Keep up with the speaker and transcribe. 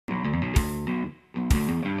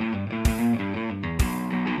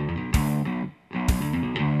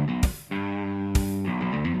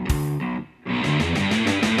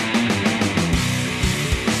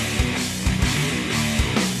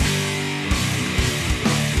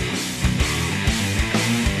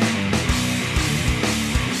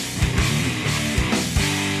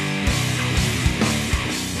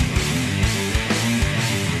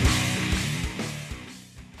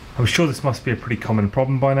sure this must be a pretty common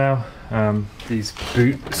problem by now. These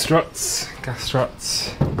boot struts, gas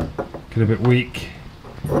struts, get a bit weak,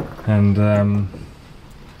 and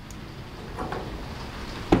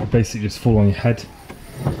basically just fall on your head.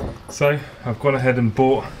 So I've gone ahead and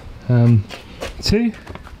bought two.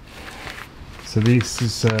 So this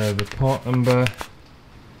is the part number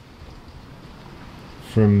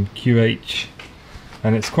from QH,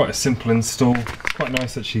 and it's quite a simple install. It's quite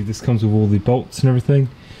nice actually. This comes with all the bolts and everything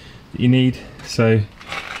that you need, so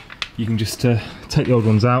you can just take the old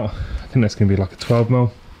ones out. I think that's going to be like a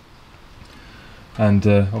 12mm, and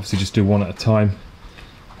obviously just do one at a time,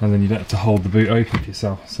 and then you don't have to hold the boot open for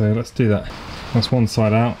yourself. So let's do that. That's one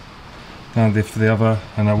side out, and for the other,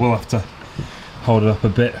 and I will have to hold it up a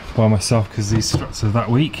bit by myself because these struts are that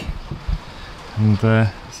weak, and so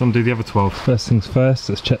undo the other 12. First things first,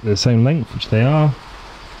 let's check they're the same length, which they are,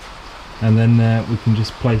 and then we can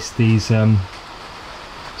just place these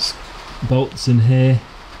bolts in here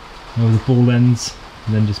over the ball ends,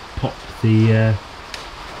 and then just pop the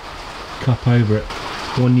cup over it.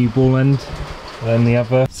 One new ball end, and then the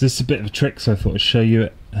other. So this is a bit of a trick, so I thought I'd show you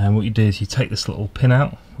it. And what you do is you take this little pin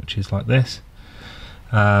out, which is like this,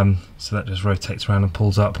 so that just rotates around and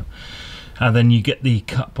pulls up, and then you get the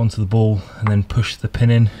cup onto the ball and then push the pin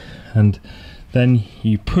in, and then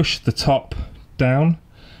you push the top down,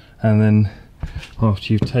 and then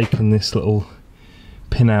after you've taken this little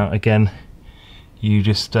pin out again, you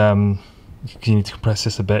just you need to compress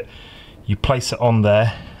this a bit, you place it on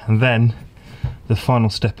there, and then the final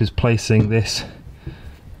step is placing this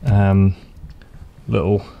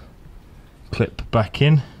little clip back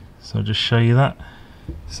in. So I'll just show you that.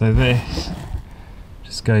 So this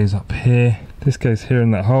just goes up here, this goes here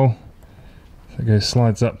in that hole, so it goes,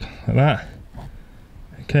 slides up like that,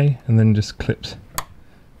 okay, and then just clips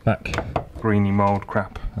back. Greeny mould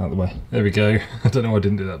crap out of the way. There we go. I don't know why I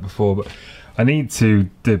didn't do that before, but I need to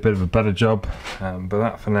do a bit of a better job, but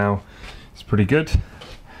that for now is pretty good.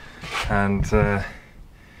 And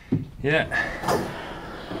yeah,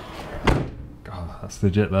 God, that's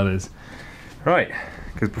legit, that is. Right,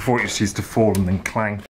 because before it just used to fall and then clang.